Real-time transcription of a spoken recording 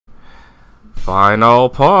Final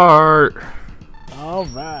part. All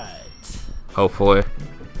right. Hopefully.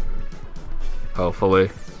 Hopefully.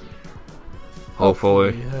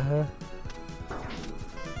 Yeah.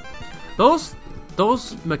 Those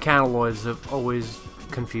mechanoloids have always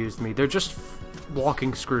confused me. They're just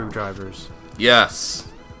walking screwdrivers. Yes.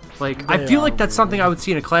 Like, I feel like that's something I would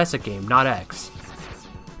see in a classic game, not X.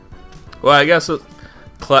 Well, I guess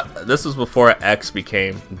this was before X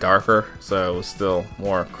became darker, so it was still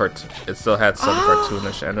more it still had some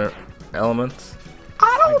cartoonish elements.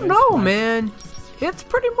 I don't know, man. It's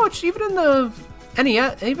pretty much even in the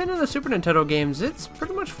NES, even in the Super Nintendo games, it's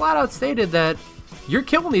pretty much flat out stated that you're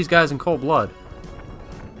killing these guys in cold blood.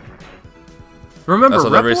 Remember, so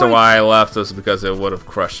the reason why I left was because it would have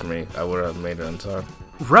crushed me. I would have made it in time.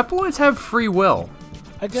 Reploids have free will.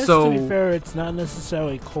 I guess so, to be fair, it's not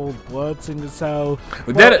necessarily cold blood, seeing as how...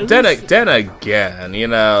 Well, then again, you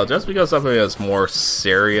know, just because something is more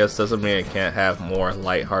serious doesn't mean it can't have more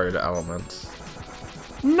lighthearted elements.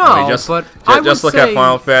 No, I mean, just look at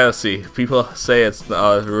Final Fantasy. People say it's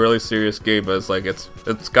a really serious game, but it's like it's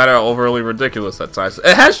kind of overly ridiculous at times.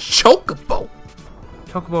 It has Chocobo.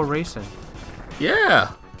 Chocobo Racing.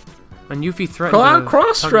 Yeah. And Yuffie threatened to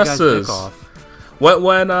cross dresses.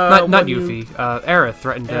 When not Yuffie. Aerith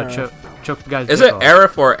threatened to choke the guy's Is dick it off.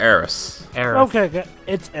 Aerith or Aerith? Aerith. Okay,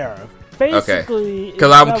 it's Aerith. Basically, okay.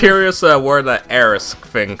 Because I'm curious where the Aerith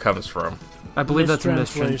thing comes from. I believe that's a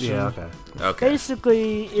mistranslation. Yeah, okay. Okay.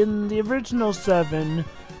 Basically, in the original 7,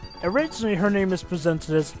 originally her name is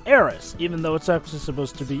presented as Aerith, even though it's actually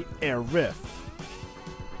supposed to be Aerith.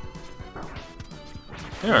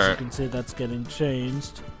 As you can see, that's getting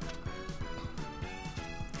changed.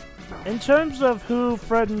 In terms of who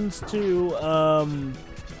threatens to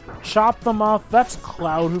chop them off, that's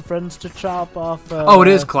Cloud who threatens to chop off. Oh, it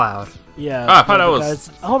is Cloud. Yeah. I thought that was.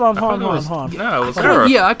 Hold on. No, it was Aerith.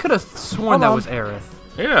 Yeah, I could have sworn that was Aerith.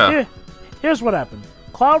 Yeah. Here's what happened.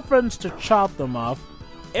 Cloud threatens to chop them off.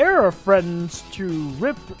 Aerith threatens to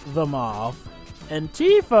rip them off. And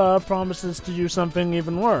Tifa promises to do something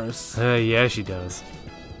even worse. Yeah, she does.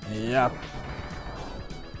 Yep.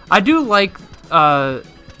 I do like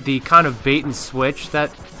the kind of bait and switch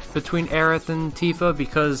that between Aerith and Tifa,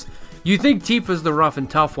 because you think Tifa's the rough and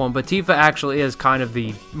tough one, but Tifa actually is kind of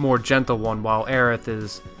the more gentle one, while Aerith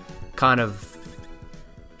is she's kind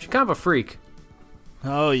of a freak.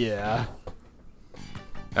 Oh yeah.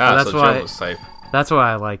 That's why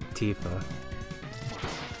I like Tifa.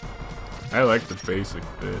 I like the basic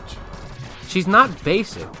bitch. She's not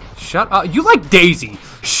basic. Shut up. You like Daisy.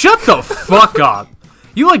 Shut the fuck up.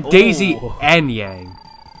 You like Daisy and Yang.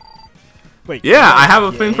 Wait. Yeah, I have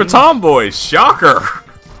a thing for tomboys. Shocker.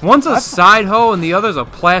 One's a side hoe and the other's a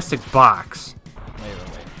plastic box. Wait.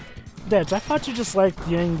 Dad, I thought you just liked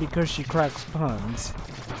Yang because she cracks puns.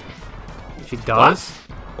 She does?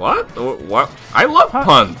 What? I love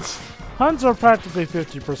puns. Puns are practically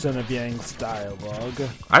 50% of Yang's dialogue.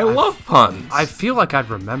 I love puns. I feel like I'd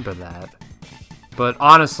remember that. But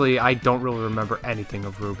honestly, I don't really remember anything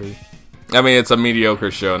of Ruby. I mean, it's a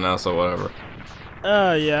mediocre show now, so whatever.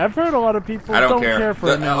 Yeah, I've heard a lot of people I don't care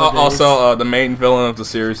for it nowadays. Also, the main villain of the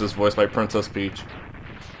series is voiced by Princess Peach.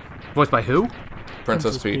 Voiced by who?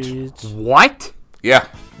 Princess Peach. What? Yeah.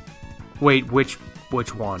 Wait, which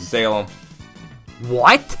one? Salem.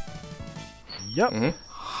 What? Yep. Mm-hmm.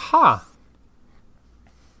 Huh.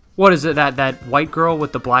 What is it, that white girl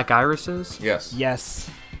with the black irises? Yes. Yes.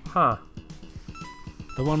 Huh.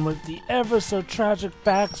 The one with the ever so tragic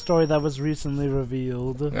backstory that was recently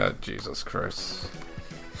revealed. Oh, Jesus Christ.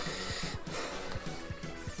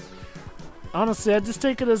 Honestly, I just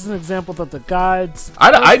take it as an example that the guides...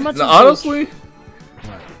 Honestly,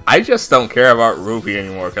 I just don't care about Ruby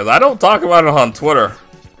anymore, because I don't talk about it on Twitter.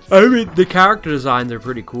 I mean, the character designs are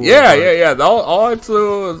pretty cool. Yeah. All I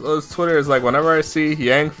do is Twitter is like, whenever I see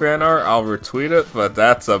Yang fan art, I'll retweet it, but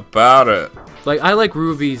that's about it. Like, I like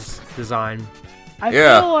Ruby's design. I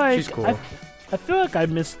feel like she's cool. I feel like I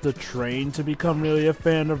missed the train to become really a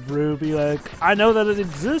fan of Ruby. Like, I know that it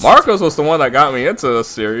exists. Marcos was the one that got me into the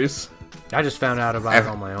series. I just found out about it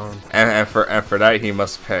on my own. And for that, he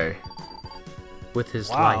must pay. With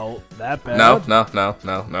his life. That bad? No.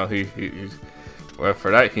 Well,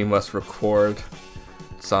 for that, he must record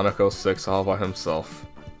Sonic 06 all by himself.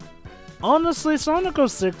 Honestly, Sonic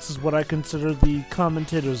 06 is what I consider the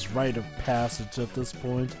commentator's rite of passage at this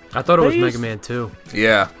point. I thought it was Mega Man 2.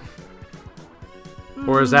 Yeah.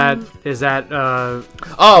 Or is that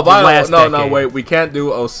oh, by the way, no, wait, we can't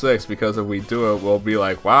do 06 because if we do it, we'll be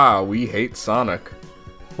like, wow, we hate Sonic.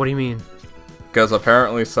 What do you mean? Because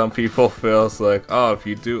apparently some people feels like, oh,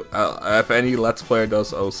 if any Let's Player does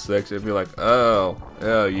 06, it'd be like, oh,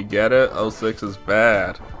 yeah, you get it? 06 is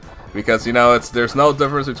bad. Because, there's no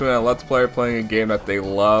difference between a Let's Player playing a game that they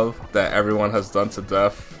love, that everyone has done to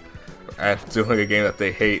death, and doing a game that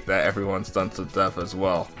they hate, that everyone's done to death as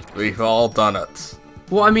well. We've all done it.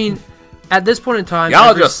 Well, I mean, at this point in time...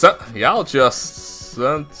 At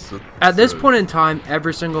this point in time,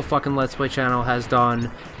 every single fucking Let's Play channel has done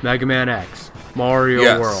Mega Man X,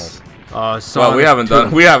 Mario World, Sonic we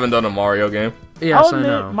haven't done a Mario game. Yes, I'll I admit,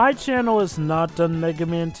 know. my channel has not done Mega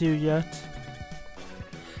Man 2 yet.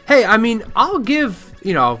 Hey, I mean, I'll give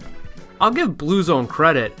Blue Zone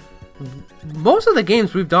credit. Most of the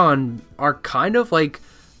games we've done are kind of like,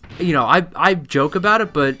 I joke about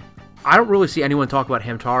it, but I don't really see anyone talk about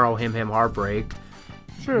Hamtaro, Him Heartbreak.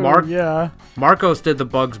 True, yeah. Marcos did the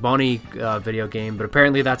Bugs Bunny video game, but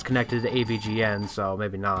apparently that's connected to AVGN, so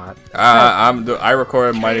maybe not. I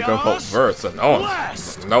recorded Mighty Gun Folk Verse, and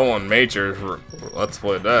no one major Let's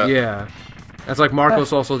Play that. Yeah. That's like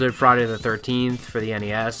Marcos also did Friday the 13th for the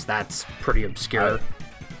NES. That's pretty obscure.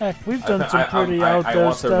 Heck, we've done some pretty out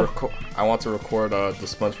there stuff. I want to record the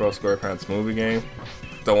SpongeBob SquarePants movie game.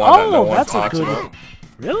 The one that no one talks about.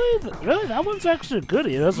 Really? Really? That one's actually a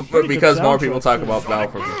goodie. That's a pretty because good more people talk too. about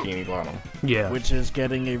Battle for Bikini Bottom. Yeah. Which is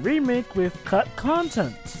getting a remake with cut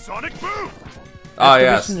content. Sonic Boom! Oh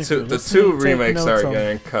yes, the two remakes are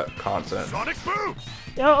getting cut content. Sonic Boom!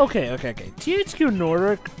 Yeah, okay. THQ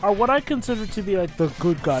Nordic are what I consider to be like the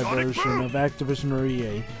good guy version of Activision or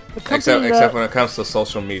EA. Except when it comes to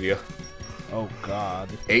social media. Oh God.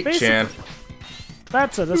 8chan.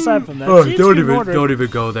 That's it. Aside from that, don't even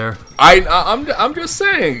go there. I'm just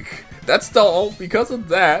saying. That's because of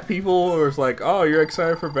that, people were like, oh, you're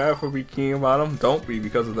excited for Battle for Bikini Bottom? Don't be,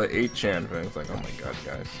 because of the 8chan thing. It's like, oh my god,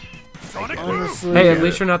 guys. Sonic Honestly, Hey, at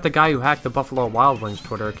least you're not the guy who hacked the Buffalo Wild Wings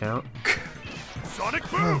Twitter account. Sonic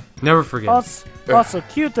Boom! Never forget. Also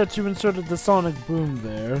cute that you inserted the Sonic Boom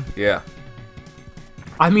there. Yeah.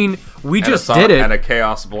 I mean, we And just a Sonic, did it. And a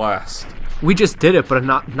Chaos Blast. We just did it, but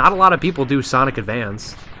not a lot of people do Sonic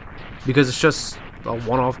Advance. Because it's just a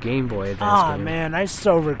one-off Game Boy Advance Ah game. man, I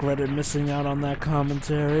so regretted missing out on that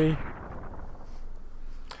commentary.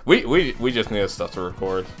 We just needed stuff to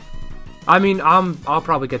record. I mean, I'll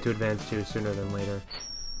probably get to Advance 2 sooner than later.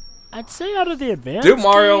 I'd say out of the advance. Do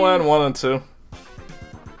Mario game, Land 1 and 2.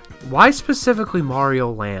 Why specifically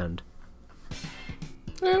Mario Land?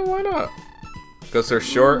 Yeah, why not? Because they're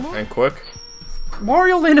short and quick.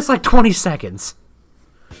 Mario Land is like 20 seconds.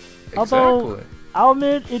 Although, Exactly. I'll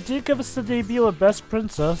admit, it did give us the debut of Best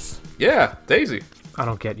Princess. Yeah, Daisy. I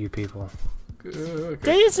don't get you people. Okay.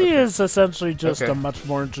 Daisy is essentially just Okay. a much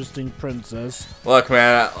more interesting princess. Look,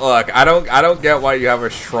 man. Look, I don't get why you have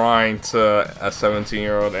a shrine to a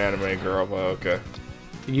 17-year-old anime girl, but okay.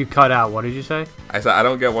 You cut out. What did you say? I said I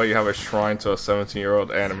don't get why you have a shrine to a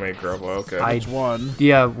 17-year-old anime girl, but okay. Which one?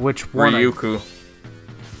 Yeah, which one? Ryuku.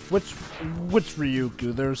 Which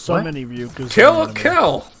Ryuku? There's so What? many Ryukus. Kill in a anime.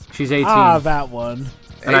 kill. She's 18. Ah, that one.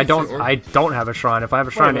 and I don't have a shrine. If I have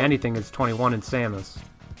a shrine to Wait. anything, it's 21 in Samus.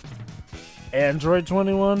 Android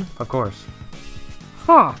 21? Of course.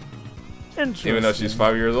 Huh. Interesting. Even though she's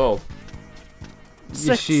 5 years old.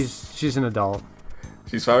 Yeah, Six. she's an adult.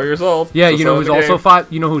 She's 5 years old. Yeah, So you know so who's the also game. 5.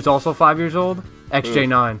 You know who's also 5 years old?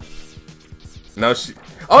 XJ9. No, she.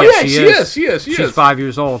 Oh Yeah, yeah, she is. She's 5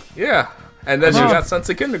 years old. Yeah, and then she Uh-huh. got sent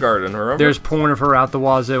to kindergarten. Remember? There's porn of her out the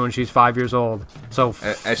wazoo, and she's 5 years old. So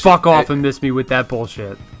And fuck off and- and miss me with that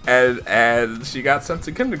bullshit. and she got sent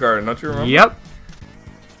to kindergarten. Don't you remember? Yep.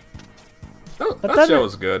 That then show it-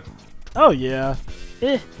 was good. Oh, yeah.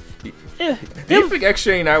 Eh. Do you think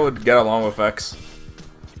XJ and I would get along with X?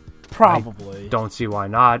 Probably. Don't see why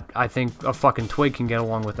not. I think a fucking twig can get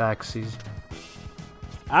along with X.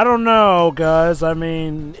 I don't know, guys. I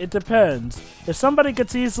mean, it depends. If somebody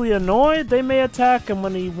gets easily annoyed, they may attack him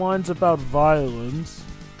when he whines about violence.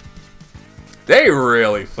 They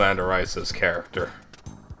really flanderized his character.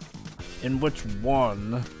 In which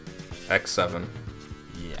one? X7.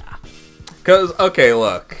 Yeah. Cause okay,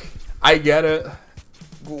 look, I get it.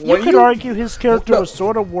 You could argue his character was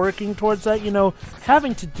sort of working towards that, you know,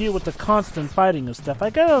 having to deal with the constant fighting and stuff.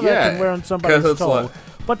 I get that Yeah, can wear on somebody's 'cause it's toe. like-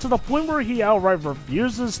 But to the point where he outright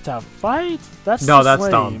refuses to fight? That's No, just that's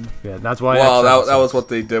lame. dumb. Yeah, that's why. Well, X that was what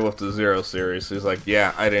they did with the Zero series. He's like,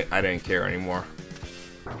 yeah, I didn't care anymore.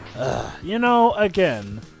 You know,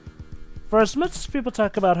 again, for as much as people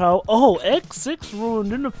talk about how, oh, X6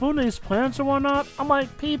 ruined Inafune's plans or whatnot, I'm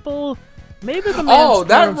like, people, Maybe the man's Oh,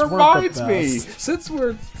 that parents weren't the reminds me. best. Since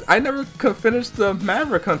I never could finish the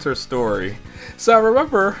Maverick Hunter story. So I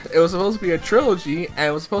remember it was supposed to be a trilogy, and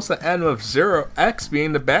it was supposed to end with Zero X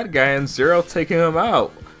being the bad guy and Zero taking him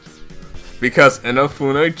out. Because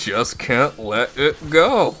Inafune just can't let it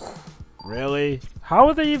go. Really? How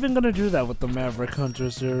are they even gonna do that with the Maverick Hunter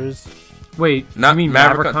series? Wait, Not you mean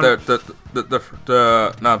Maverick Hunter?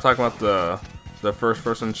 No, I'm talking about the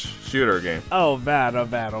first-person shooter game. Oh, that.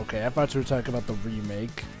 Okay, I thought you were talking about the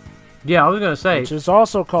remake, Yeah, I was gonna say. which is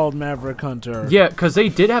also called Maverick Hunter. Yeah, because they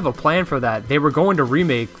did have a plan for that. They were going to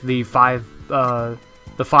remake the five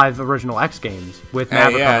original X games with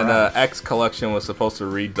Maverick Yeah, Hunter. and the X collection was supposed to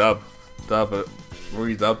redub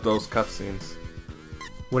those cutscenes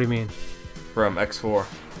What do you mean? from X4.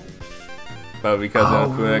 But because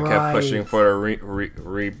Inafune kept pushing for the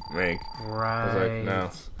remake, Right. I was like, no.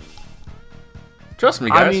 Trust me,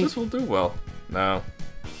 guys, mean- this will do well. No.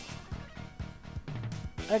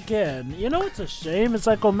 Again, you know, it's a shame. It's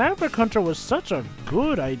like, Maverick Hunter was such a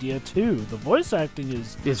good idea too. The voice acting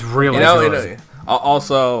is. It's really You know, good.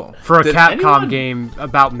 also For a did Capcom anyone- game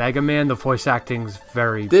about Mega Man, the voice acting's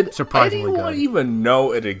very Did surprisingly anyone good. even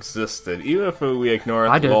know it existed, even if we ignore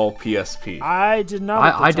I did. LOL PSP, I did not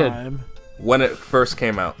at the I did. time. when it first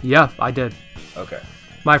came out? Yeah, I did. Okay.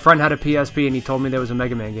 My friend had a PSP and he told me there was a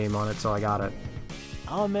Mega Man game on it, so I got it.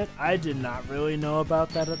 I'll admit, I did not really know about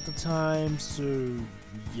that at the time. So,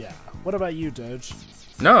 yeah. What about you, Doge?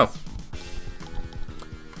 No.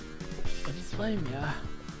 I don't blame ya.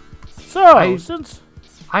 So, since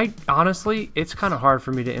I honestly, it's kind of hard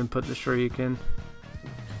for me to input the Shuriken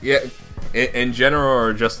Yeah, in general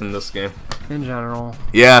or just in this game? in general.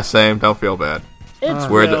 Yeah, same. Don't feel bad. it's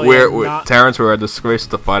We're really not, Terrence, we're a disgrace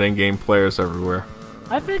to fighting game players everywhere.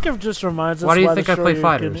 I think it just reminds us. Why do you the think I play Shoryuken-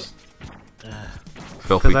 fighters?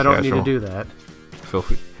 Filthy Because I don't casual. need to do that.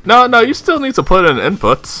 Filthy. No, you still need to put in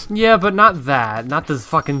inputs. Yeah, but not that. Not the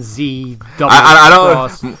fucking Z double I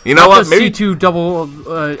cross. don't. You know Not what? the Maybe C2 double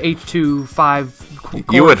H2 5.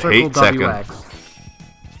 You would circle hate Tekken.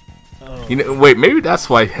 WX. you know. Wait, maybe that's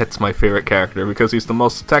why Hit's my favorite character, because he's the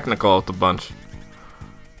most technical of the bunch.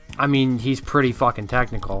 I mean, he's pretty fucking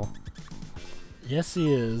technical. Yes,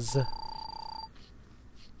 he is.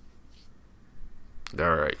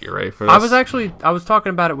 All right, you ready for this? I was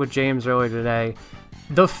talking about it with James earlier today.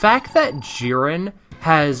 The fact that Jiren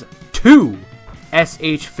has 2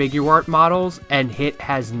 SH figure art models and Hit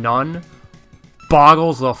has none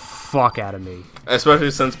boggles the fuck out of me.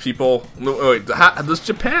 Especially since people. Wait, does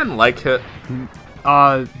Japan like Hit?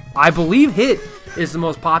 I believe Hit is the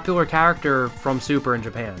most popular character from Super in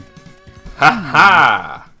Japan. Ha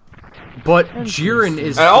ha! But Jiren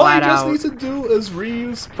is And all he flat just out. needs to do is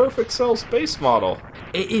reuse Perfect Cell's base model.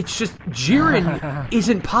 It's just Jiren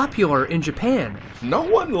isn't popular in Japan. No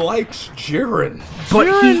one likes Jiren. But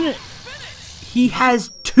Jiren- he has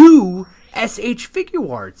 2 SH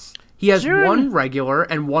figure arts. He has Jiren- one regular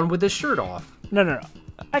and one with his shirt off. No.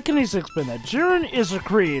 I can easily explain that. Jiren is a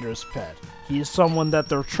creator's pet. He is someone that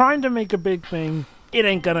they're trying to make a big thing. It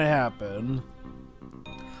ain't gonna happen.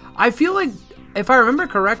 I feel like, if I remember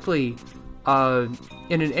correctly, in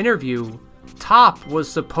an interview, Top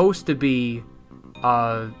was supposed to be,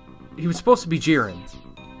 he was supposed to be Jiren.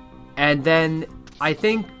 And then, I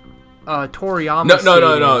think, Toriyama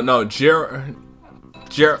stated- No.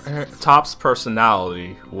 Top's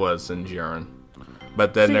personality was in Jiren.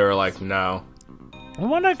 But then they were like, no. From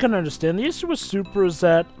what I can understand, the issue with Super is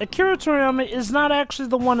that Akira Toriyama is not actually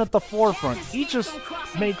the one at the forefront. He just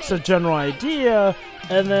makes a general idea,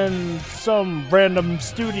 and then some random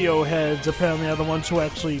studio heads apparently are the ones who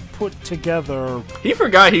actually put together. He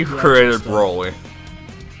forgot he created Broly.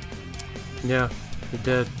 Yeah, he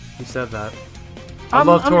did. He said that. I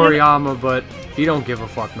love I'm Toriyama, but he don't give a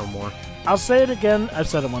fuck no more. I'll say it again. I've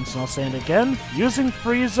said it once and I'll say it again. Using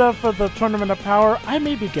Frieza for the Tournament of Power, I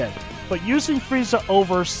may be good. But using Frieza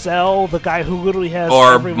over Cell, the guy who literally has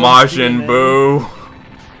Or everyone's Majin DNA, Buu.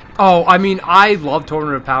 Oh, I mean, I love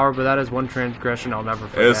Tournament of Power, but that is one transgression I'll never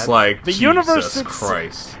forget. It's like, The Jesus universe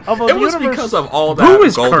Christ. of a It was universe- because of all Buu that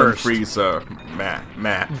is Golden cursed.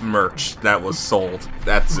 Frieza merch that was sold.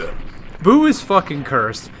 That's it. Boo is fucking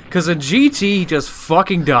cursed, because in GT he just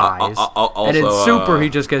fucking dies, and in Super he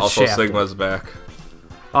just gets also shafted. Sigma's back.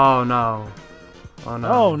 Oh no. Oh no.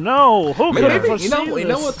 Oh no! Who could have Maybe, foreseen you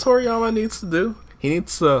know what Toriyama needs to do? He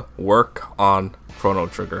needs to work on Chrono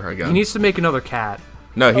Trigger again. He needs to make another cat.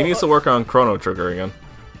 No, he needs to work on Chrono Trigger again.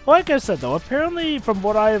 Like I said, though, apparently from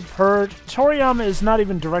what I've heard, Toriyama is not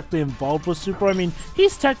even directly involved with Super. I mean,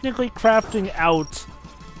 he's technically crafting out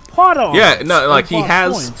plot arcs. Yeah, no, like he and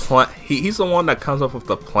plot has. points. He's the one that comes up with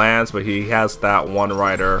the plans, but he has that one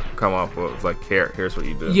writer come up with like, here's what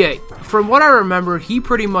you do. Yeah, from what I remember, he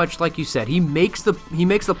pretty much, like you said, he makes the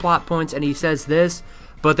plot points and he says this,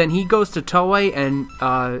 but then he goes to Toei and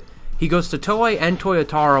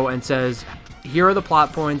Toyotaro and says, here are the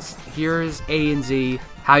plot points, here's A and Z,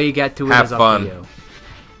 how you get to it Have is fun. up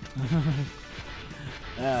to you.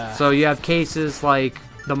 So you have cases like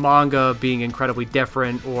the manga being incredibly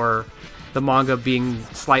different, or the manga being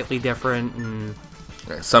slightly different, and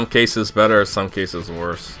Some cases better, some cases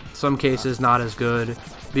worse. some cases not as good.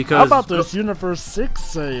 Because How about those Universe 6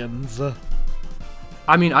 Saiyans?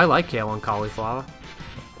 I mean, I like Kale and Cauliflower.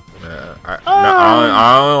 Yeah,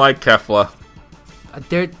 I only like Kefla.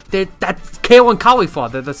 That's Kale and Cauliflower.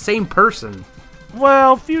 They're the same person.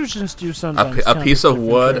 Well, fusions do sometimes. A count piece as of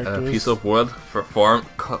different wood and a characters. piece of wood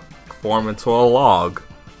form into a log.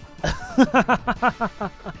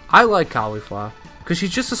 I like Cauliflower because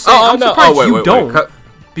she's just a Saiyan. Oh, I'm no. surprised Wait, you wait, don't, wait.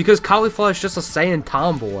 because Cauliflower is just a Saiyan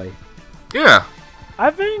tomboy. Yeah. I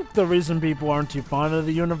think the reason people aren't too fond of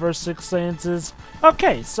the Universe 6 Saiyans is,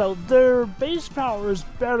 okay, so their base power is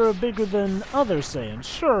bigger than other Saiyans,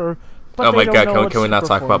 sure, but Oh they my don't god, know what can we not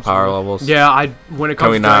talk about super power forms levels? Yeah, when it Can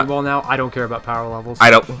comes we to not? Dragon Ball now, I don't care about power levels. I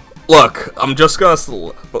don't. Look, I'm just gonna.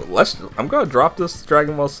 I'm gonna drop this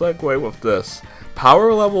Dragon Ball segue with this.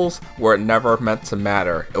 Power levels were never meant to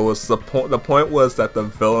matter. It was the point. The point was that the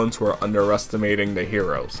villains were underestimating the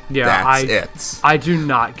heroes. Yeah, That's it. I do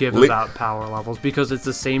not give Le- about power levels because it's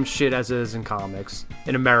the same shit as it is in comics,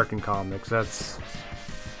 in American comics. That's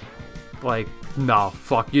like, no,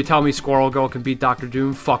 fuck. You tell me Squirrel Girl can beat Doctor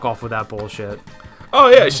Doom? Fuck off with that bullshit. Oh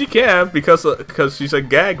yeah, she can because she's a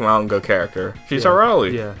gag manga character. She's Yeah.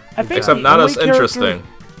 Harali. Yeah. I think Except the not only as character- interesting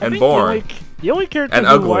I and think boring. The only character And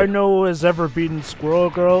who ugly. I know has ever beaten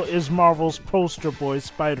Squirrel Girl is Marvel's poster boy,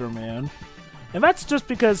 Spider-Man. And that's just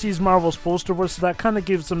because he's Marvel's poster boy, so that kind of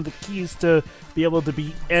gives him the keys to be able to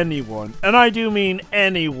beat anyone. And I do mean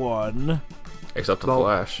anyone. Except the Well-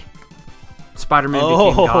 Flash. Spider-Man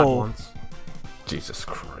became God Oh. once. Jesus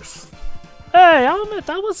Christ. Hey, I'll admit,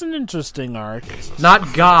 that was an interesting arc.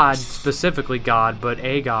 Not God, specifically God, but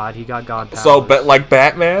a God. He got God powers. So, like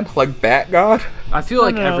Batman, like Bat-God. I feel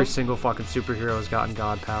like No. every single fucking superhero has gotten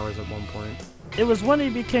God powers at one point. It was when he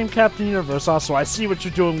became Captain Universe. Also, I see what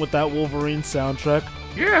you're doing with that Wolverine soundtrack.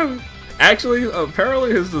 Yeah. Actually,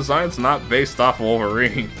 apparently his design's not based off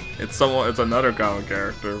Wolverine. It's another comic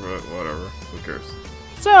character, but whatever. Who cares?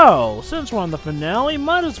 So, since we're on the finale,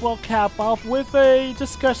 might as well cap off with a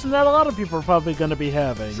discussion that a lot of people are probably going to be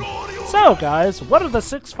having. So, guys, what are the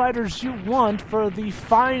 6 fighters you want for the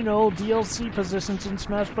final DLC positions in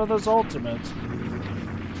Smash Bros. Ultimate?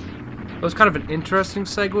 That was kind of an interesting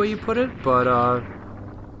segue you put it, but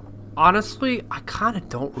honestly, I kind of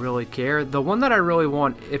don't really care. The one that I really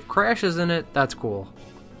want, if Crash is in it, that's cool.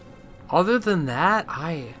 Other than that,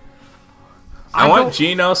 I want don't-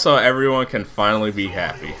 Gino so everyone can finally be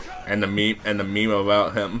happy, and the meme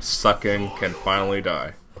about him sucking can finally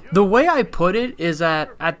die. The way I put it is that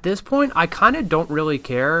at this point, I kind of don't really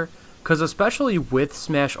care, because especially with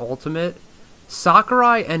Smash Ultimate,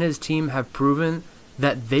 Sakurai and his team have proven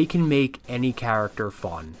that they can make any character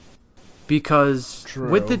fun. Because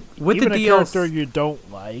with the Even a DLC, character you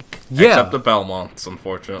don't like. yeah, Except the Belmonts,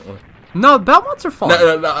 unfortunately. no, Belmonts are fun.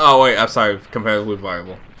 No, oh wait, I'm sorry. Competitively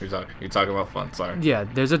viable. You're talking about fun. Sorry. Yeah,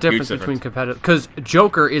 there's a difference Huge between difference. competitive, because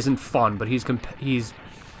Joker isn't fun, but he's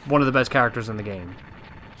one of the best characters in the game.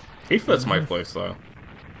 He fits my playstyle.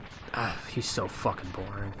 He's so fucking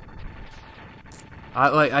boring.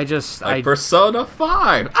 I Persona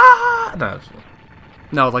 5. Ah, no.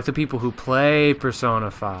 no, like the people who play Persona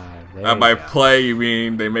 5. There By you go. play, you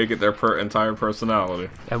mean they make it their entire personality.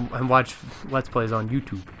 and watch Let's Plays on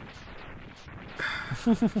YouTube.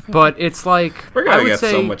 But it's like, We're I gonna would get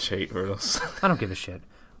say, so much hate for this. I don't give a shit.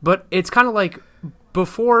 But it's kind of like,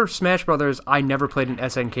 before Smash Brothers, I never played an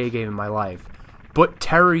SNK game in my life. But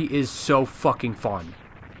Terry is so fucking fun.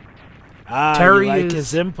 Ah, Terry you like is-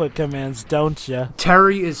 his input commands, don't ya?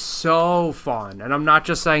 Terry is so fun. And I'm not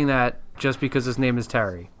just saying that just because his name is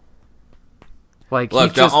Terry. Like,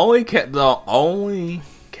 Look, he just... the only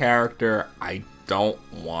character I don't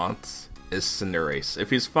want is Cinderace. If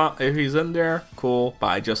he's in there, cool. But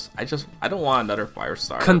I don't want another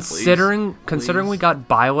Firestar. Considering please. we got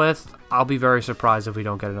Byleth, I'll be very surprised if we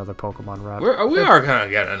don't get another Pokemon rep. We are gonna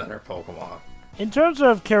get another Pokemon. In terms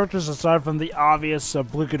of characters aside from the obvious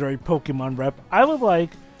obligatory Pokemon rep, I would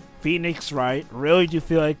like Phoenix Wright. Really do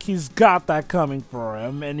feel like he's got that coming for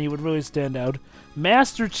him, and he would really stand out.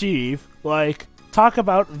 Master Chief, like, talk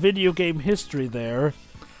about video game history there.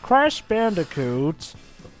 Crash Bandicoot.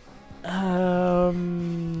 Gex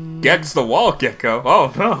the Wall Gecko.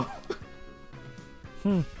 Oh no.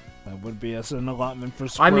 That would be as an allotment for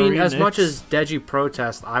Square I mean, Enix. as much as Deji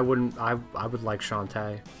protests, I wouldn't. I would like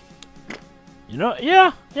Shantae. You know,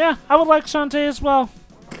 yeah, I would like Shantae as well.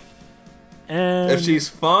 And If she's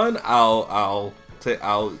fun, I'll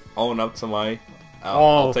own up to my.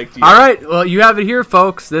 I'll take the. All right. Well, you have it here,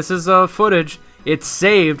 folks. This is footage. It's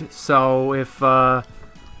saved. So if I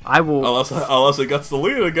will, Unless it gets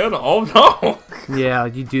deleted again. Oh no. yeah,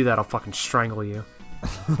 you do that, I'll fucking strangle you.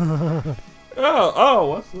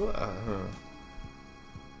 What's that?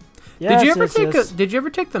 Did you ever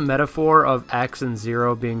take the metaphor of X and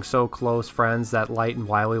Zero being so close friends that Light and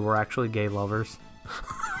Wily were actually gay lovers?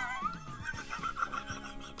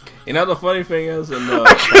 You know the funny thing is,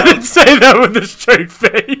 I couldn't say that with a straight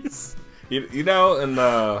face. You know in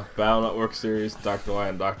the Battle Network series, Dr. Light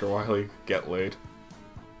and Dr. Wily get laid.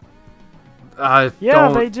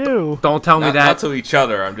 they do. Don't tell me that. Not to each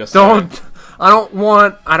other. I'm just saying. Saying. I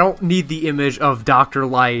don't need the image of Dr.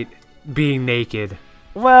 Light being naked.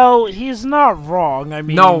 Well, he's not wrong. I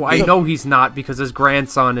mean, no, I know he's not because his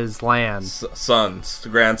grandson is Lan.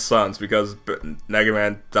 Grandsons, because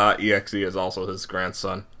Negaman.exe is also his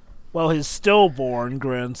grandson. Well, his stillborn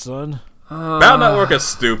grandson. Battle Network is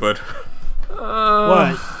stupid.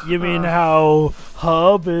 What? You mean how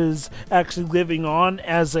Hub is actually living on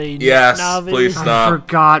as a Yes, Navi? please stop. I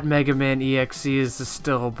forgot Mega Man EXE is the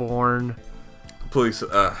stillborn. Please,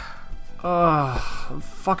 fucking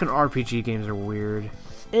RPG games are weird.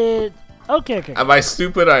 Okay. By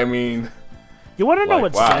stupid, I mean... You want to know like,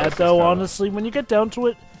 what's wow, sad, though, honestly? When you get down to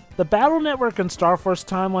it, the Battle Network and Star Force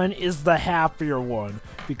timeline is the happier one,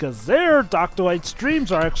 because there, Dr. Light's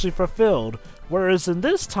dreams are actually fulfilled. Whereas in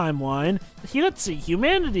this timeline, let's see,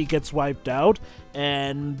 humanity gets wiped out,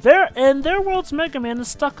 and their world's Mega Man is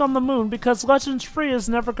stuck on the moon because Legends Free is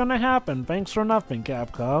never going to happen. Thanks for nothing,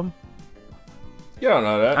 Capcom. You don't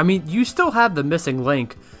know that. I mean, you still have the missing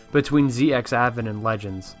link between ZX Advent and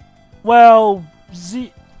Legends. Well,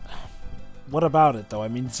 what about it, though? I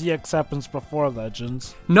mean, ZX happens before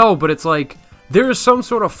Legends. No, but it's like, there's some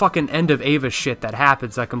sort of fucking end of Ava shit that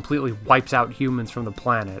happens that completely wipes out humans from the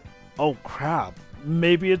planet. Oh, crap.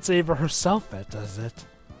 Maybe it's Ava herself that does it.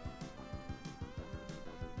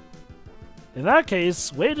 In that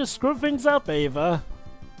case, way to screw things up, Ava.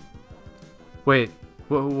 Wait,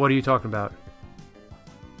 what are you talking about?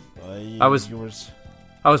 I was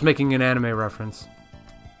making an anime reference.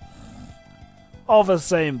 All the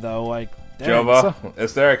same, though, like... Jova,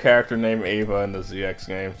 is there a character named Ava in the ZX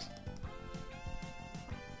games?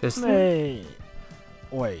 Is there?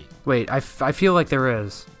 Wait, I feel like there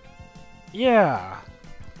is. Yeah.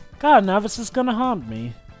 God, now this is gonna haunt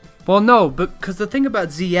me. Well, no, because the thing about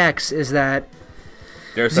ZX is that...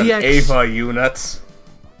 There's an Ava unit.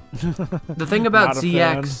 The thing about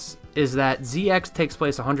ZX is that ZX takes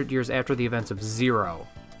place 100 years after the events of Zero.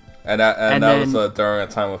 And that was during a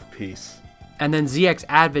time of peace. And then ZX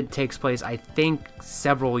Advent takes place, I think,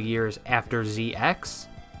 several years after ZX.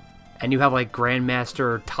 And you have, like,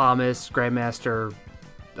 Grandmaster Thomas, Grandmaster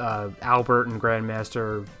Albert, and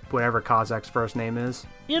Grandmaster whatever Kozak's first name is.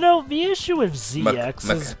 You know, the issue with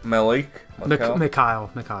ZX is...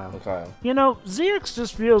 Mikhail. You know, ZX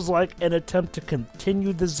just feels like an attempt to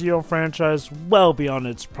continue the Zero franchise well beyond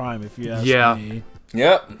its prime, if you ask me.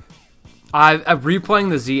 Yep. I'm replaying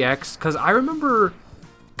the ZX, because I remember,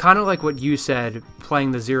 kind of like what you said,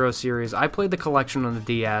 playing the Zero series. I played the collection on the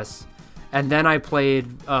DS, and then I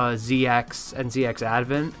played ZX and ZX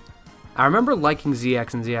Advent. I remember liking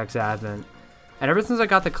ZX and ZX Advent, and ever since I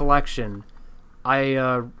got the collection, I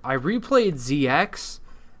replayed ZX,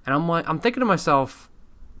 and I'm thinking to myself,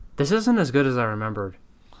 this isn't as good as I remembered.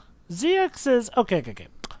 ZX is okay.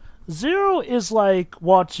 Zero is like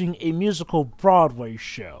watching a musical Broadway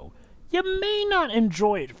show. You may not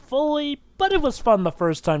enjoy it fully, but it was fun the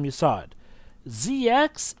first time you saw it.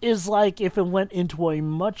 ZX is like if it went into a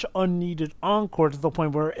much unneeded encore to the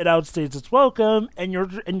point where it outstays its welcome, and you're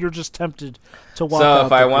just tempted to walk out. So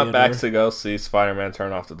if I went back to go see Spider-Man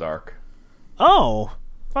Turn Off the Dark. Oh,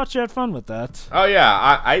 thought you had fun with that. Oh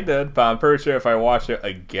yeah, I did, but I'm pretty sure if I watch it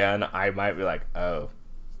again, I might be like, oh.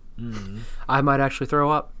 I might actually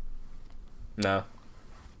throw up. No.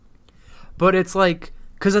 But it's like,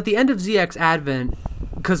 because at the end of ZX Advent,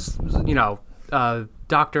 because, you know,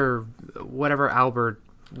 Dr. whatever Albert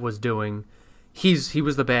was doing, he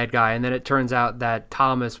was the bad guy, and then it turns out that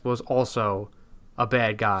Thomas was also a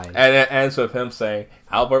bad guy. And it ends with him saying,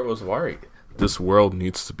 Albert was worried. This world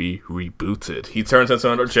needs to be rebooted. He turns into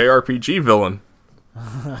another JRPG villain.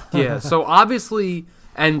 Yeah, so obviously,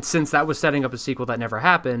 and since that was setting up a sequel that never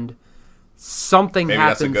happened, something Maybe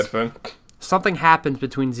happens. that's a good thing. Something happens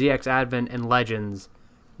between ZX Advent and Legends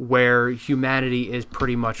where humanity is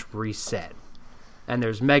pretty much reset. And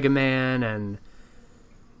there's Mega Man, and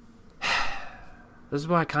this is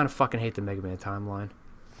why I kind of fucking hate the Mega Man timeline.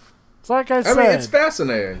 It's like I said. I mean, it's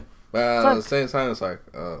fascinating. But at the same time, it's like,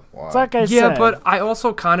 why? It's like I said. Yeah, but I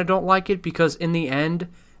also kind of don't like it because in the end,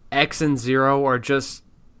 X and Zero are just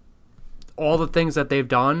all the things that they've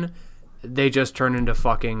done, they just turn into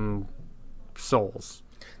fucking souls.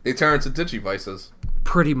 They turn into Digivices.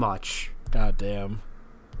 Pretty much. Goddamn.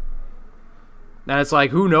 And it's like,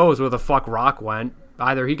 who knows where the fuck Rock went?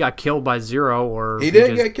 Either he got killed by Zero or... He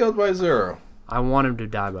didn't get killed by Zero. I want him to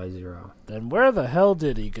die by Zero. Then where the hell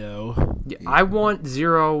did he go? Yeah, I want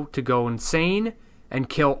Zero to go insane and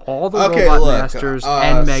kill all the Robot Masters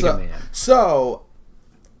and Mega Man. So,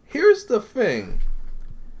 here's the thing.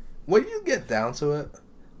 When you get down to it,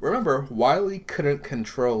 remember, Wily couldn't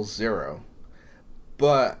control Zero.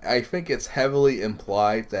 But I think it's heavily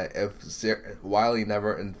implied that if Wily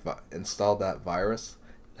never installed that virus,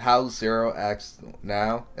 how Zero acts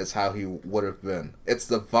now is how he would have been. It's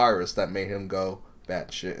the virus that made him go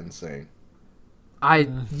batshit insane.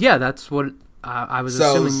 Yeah, that's what I was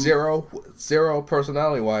assuming. So Zero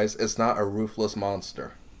personality-wise is not a ruthless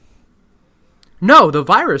monster. No, the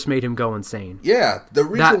virus made him go insane. Yeah, the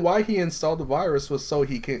reason why he installed the virus was so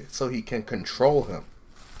he can control him.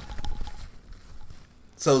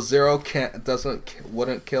 So Zero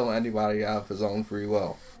wouldn't kill anybody out of his own free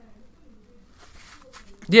will.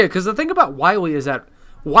 Yeah, because the thing about Wily is that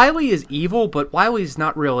Wily is evil, but Wily's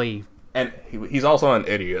not really. And he's also an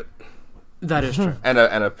idiot. That is true. and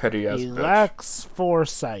a petty ass He bitch. lacks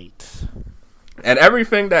foresight. And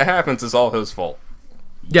everything that happens is all his fault.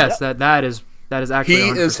 Yes, that is actually. He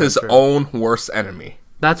is his true. own worst enemy.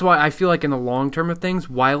 That's why I feel like in the long term of things,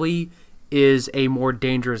 Wily is a more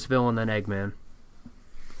dangerous villain than Eggman.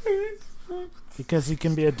 Because he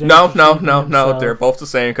can be a No. himself. They're both the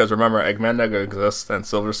same. Because remember, Eggman never exists, and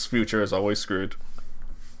Silver's future is always screwed.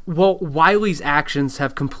 Well, Wily's actions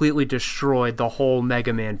have completely destroyed the whole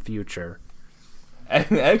Mega Man future. And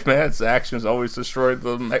Eggman's actions always destroyed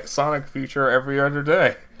the Sonic future every other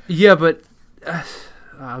day. Yeah, but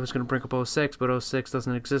I was going to bring up 06, but 06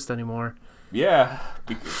 doesn't exist anymore. Yeah.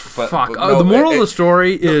 Fuck. But no, the moral of the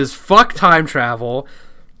story is fuck time travel.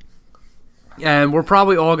 And we're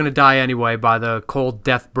probably all going to die anyway by the cold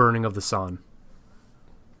death burning of the sun.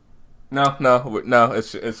 No,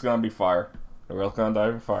 it's going to be fire. We're all going to die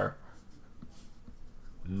in fire.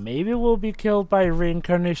 Maybe we'll be killed by a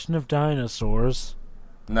reincarnation of dinosaurs.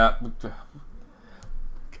 No.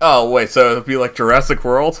 Oh, wait, so it'll be like Jurassic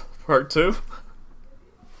World Part 2?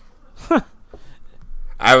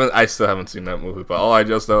 I still haven't seen that movie, but all I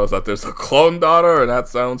just know is that there's a clone daughter, and that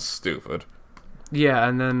sounds stupid. Yeah,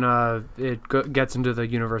 and then it gets into the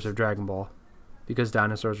universe of Dragon Ball. Because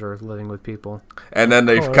dinosaurs are living with people. And then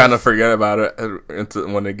they kind of forget about it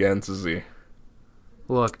when they get into Z.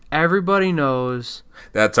 Look, everybody knows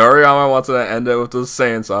that Toriyama wanted to end it with the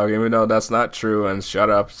Saiyan song, even though that's not true, and shut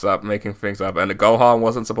up, stop making things up. And the Gohan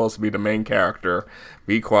wasn't supposed to be the main character.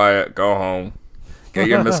 Be quiet, go home. Get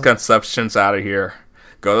your misconceptions out of here.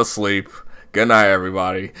 Go to sleep. Good night,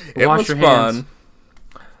 everybody. It was fun. Hands.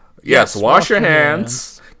 Yes, wash your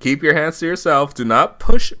hands. Keep your hands to yourself. Do not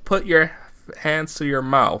put your hands to your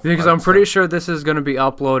mouth. Because I'm pretty sure this is going to be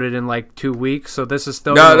uploaded in like 2 weeks, so this is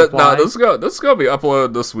still no, this is going to be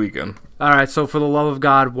uploaded this weekend. Alright, so for the love of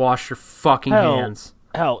God, wash your fucking hands.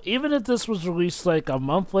 Hell, even if this was released like a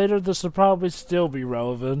month later, this would probably still be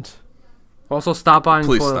relevant. Also, stop buying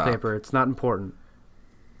toilet stop. paper. It's not important.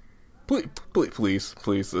 Please.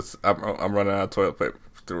 I'm running out of toilet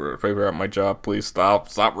paper at my job. Please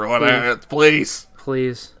stop ruining it, please.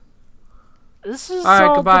 Please. This is all right,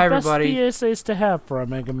 all goodbye, the best everybody. PSAs to have for a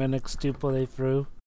Mega Man X2 playthrough.